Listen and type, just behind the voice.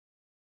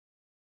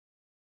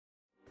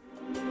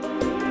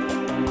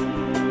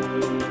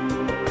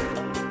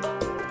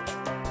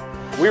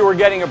We were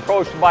getting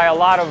approached by a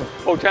lot of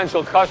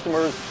potential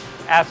customers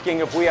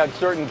asking if we had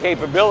certain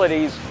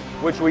capabilities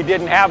which we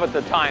didn't have at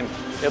the time.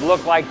 It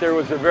looked like there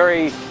was a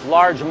very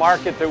large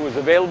market that was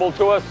available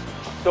to us,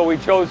 so we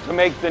chose to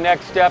make the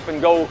next step and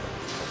go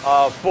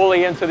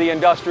fully into the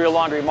industrial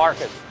laundry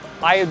market.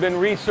 I had been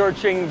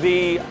researching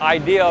the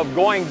idea of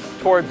going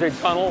towards a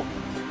tunnel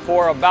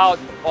for about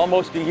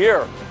almost a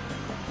year.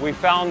 We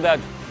found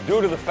that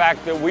due to the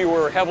fact that we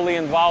were heavily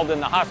involved in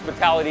the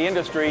hospitality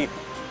industry,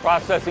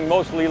 processing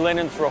mostly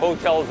linens for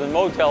hotels and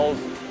motels,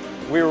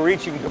 we were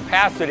reaching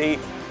capacity.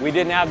 We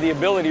didn't have the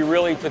ability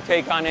really to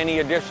take on any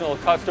additional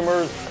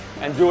customers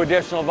and do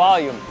additional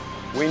volume.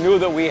 We knew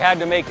that we had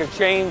to make a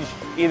change,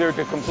 either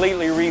to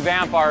completely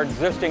revamp our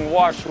existing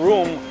wash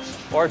room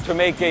or to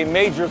make a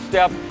major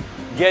step,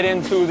 get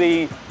into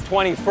the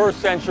 21st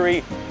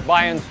century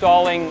by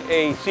installing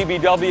a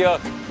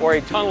CBW or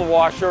a tunnel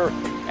washer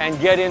and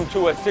get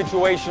into a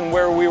situation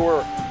where we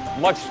were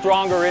much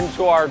stronger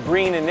into our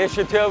green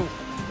initiative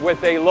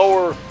with a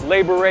lower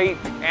labor rate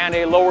and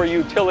a lower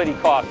utility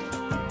cost.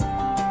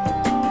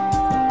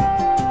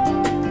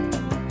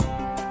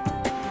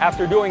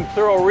 After doing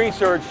thorough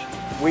research,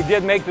 we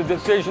did make the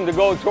decision to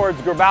go towards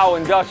Girbau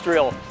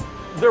Industrial.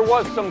 There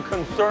was some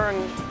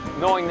concern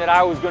knowing that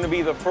I was going to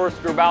be the first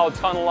Girbau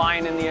tunnel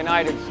line in the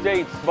United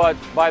States, but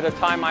by the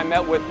time I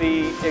met with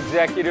the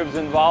executives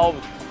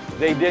involved,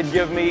 they did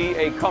give me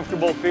a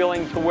comfortable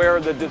feeling to where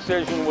the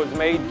decision was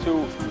made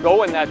to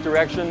go in that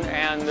direction,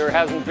 and there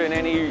hasn't been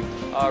any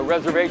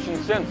reservation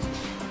since.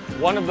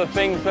 One of the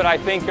things that I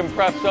think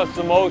impressed us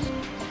the most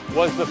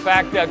was the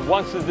fact that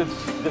once the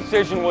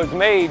decision was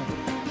made,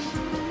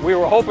 we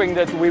were hoping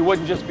that we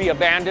wouldn't just be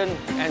abandoned,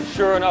 and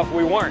sure enough,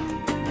 we weren't.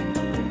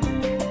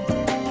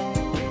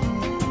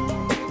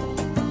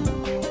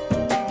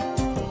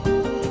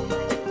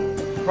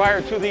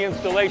 Prior to the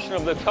installation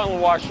of the tunnel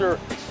washer,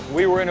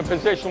 we were in a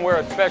position where,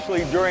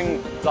 especially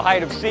during the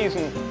height of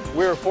season,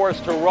 we were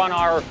forced to run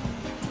our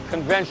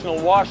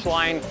conventional wash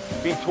line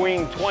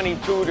between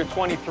 22 to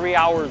 23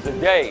 hours a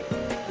day.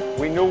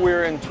 We knew we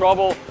were in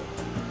trouble.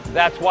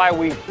 That's why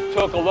we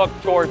took a look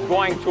towards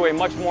going to a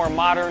much more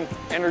modern,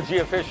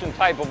 energy-efficient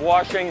type of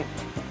washing.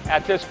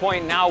 At this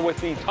point now,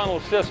 with the tunnel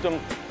system,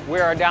 we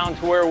are down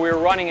to where we're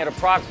running at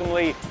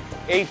approximately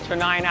 8 to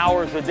 9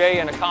 hours a day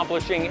and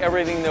accomplishing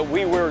everything that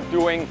we were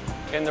doing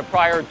in the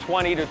prior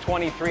 20 to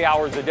 23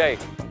 hours a day.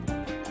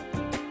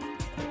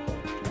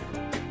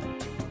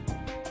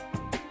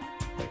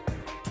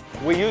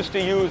 We used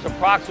to use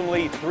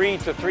approximately 3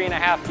 to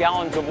 3.5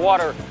 gallons of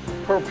water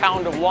per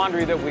pound of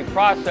laundry that we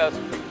processed.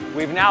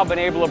 We've now been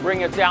able to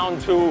bring it down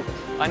to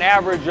an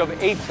average of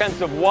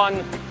 0.8 of 1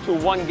 to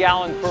 1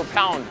 gallon per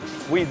pound.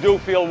 We do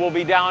feel we'll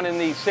be down in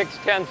the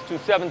 0.6 to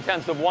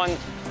 0.7 of 1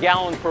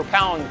 gallon per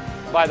pound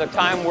by the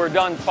time we're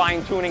done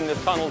fine-tuning the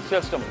tunnel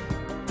system.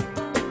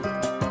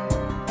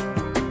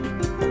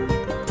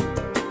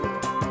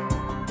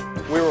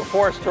 We were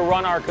forced to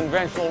run our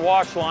conventional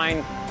wash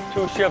line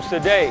 2 shifts a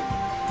day,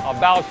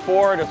 about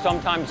 4 to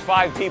sometimes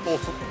 5 people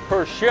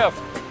per shift,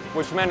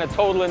 which meant a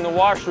total in the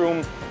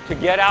washroom to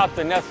get out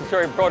the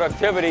necessary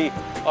productivity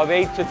of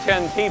 8 to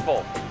 10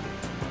 people.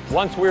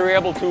 Once we were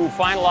able to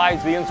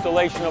finalize the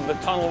installation of the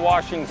tunnel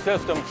washing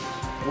system,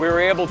 we were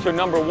able to,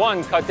 number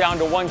one, cut down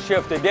to 1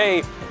 shift a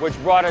day, which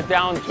brought it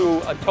down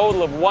to a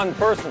total of 1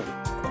 person.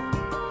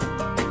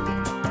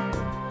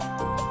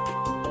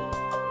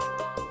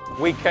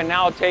 We can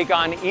now take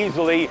on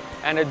easily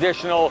an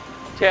additional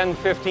 10,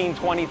 15,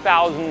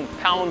 20,000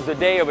 pounds a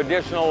day of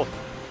additional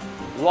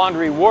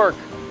laundry work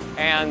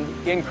and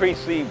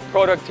increase the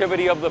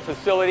productivity of the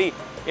facility,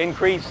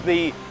 increase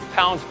the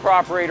pounds per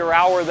operator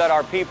hour that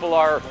our people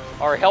are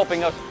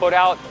helping us put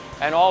out,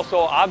 and also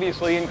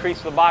obviously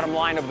increase the bottom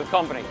line of the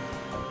company.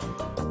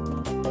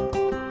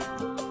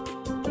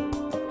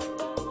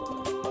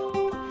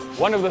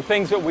 One of the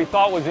things that we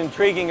thought was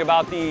intriguing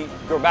about the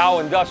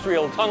Girbau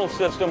Industrial Tunnel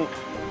System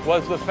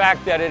was the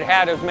fact that it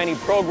had as many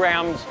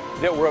programs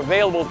that were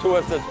available to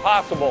us as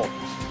possible.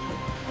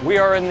 We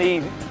are in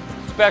the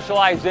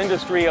specialized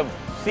industry of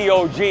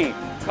COG,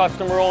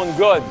 customer-owned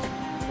goods,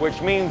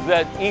 which means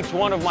that each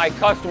one of my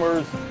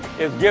customers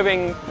is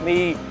giving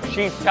me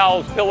sheets,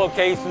 towels,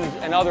 pillowcases,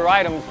 and other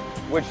items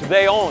which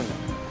they own.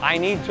 I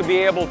need to be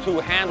able to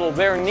handle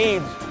their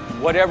needs,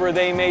 whatever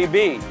they may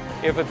be.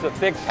 If it's a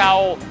thick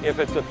towel, if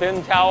it's a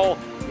thin towel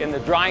in the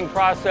drying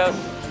process,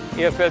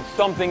 if it's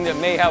something that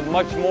may have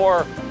much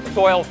more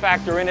soil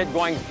factor in it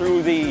going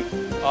through the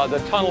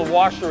tunnel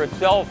washer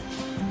itself.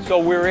 So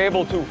we're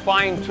able to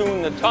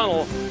fine-tune the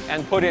tunnel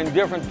and put in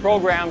different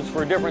programs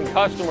for different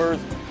customers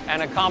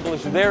and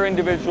accomplish their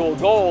individual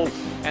goals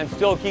and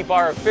still keep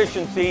our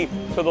efficiency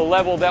to the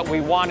level that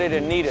we wanted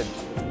and needed.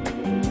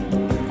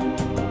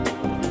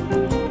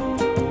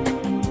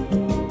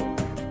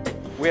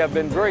 We have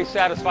been very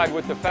satisfied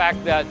with the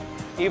fact that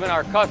even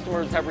our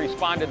customers have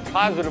responded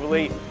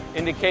positively,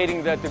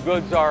 indicating that the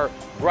goods are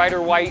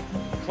brighter white,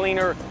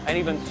 cleaner, and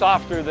even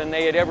softer than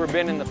they had ever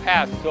been in the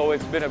past. So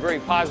it's been a very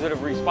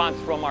positive response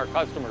from our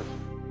customers.